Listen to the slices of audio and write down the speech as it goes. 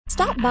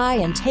Stop by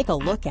and take a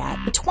look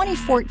at the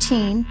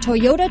 2014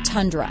 Toyota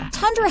Tundra.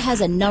 Tundra has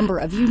a number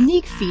of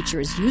unique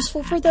features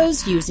useful for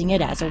those using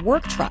it as a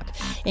work truck,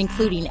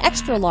 including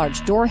extra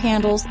large door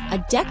handles,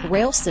 a deck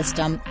rail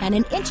system, and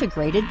an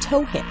integrated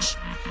tow hitch.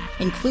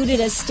 Included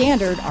as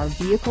standard are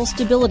vehicle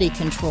stability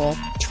control,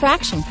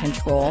 traction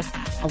control,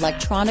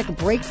 electronic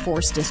brake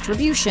force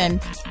distribution,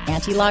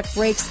 anti-lock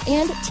brakes,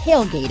 and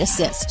tailgate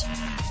assist.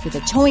 With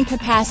a towing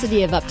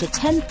capacity of up to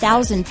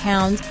 10,000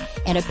 pounds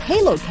and a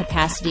payload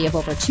capacity of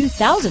over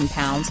 2,000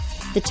 pounds,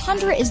 the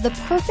Tundra is the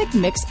perfect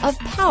mix of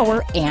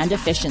power and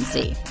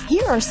efficiency.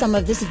 Here are some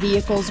of this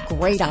vehicle's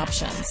great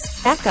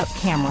options: backup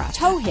camera,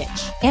 tow hitch,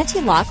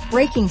 anti-lock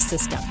braking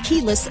system,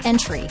 keyless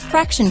entry,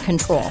 traction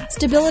control,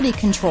 stability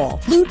control,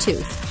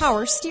 Bluetooth,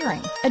 power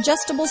steering,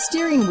 adjustable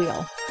steering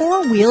wheel,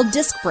 four-wheel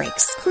disc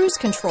brakes, cruise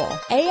control,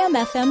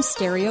 AM/FM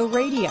stereo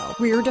radio,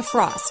 rear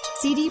defrost,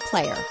 CD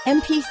player,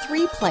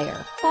 MP3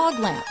 player, fog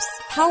lamps,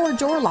 power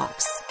door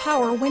locks,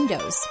 power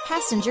windows,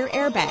 passenger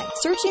airbag.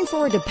 Searching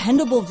for a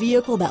dependable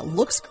vehicle that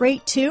looks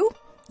great too?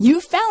 You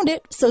found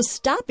it, so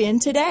stop in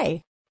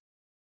today.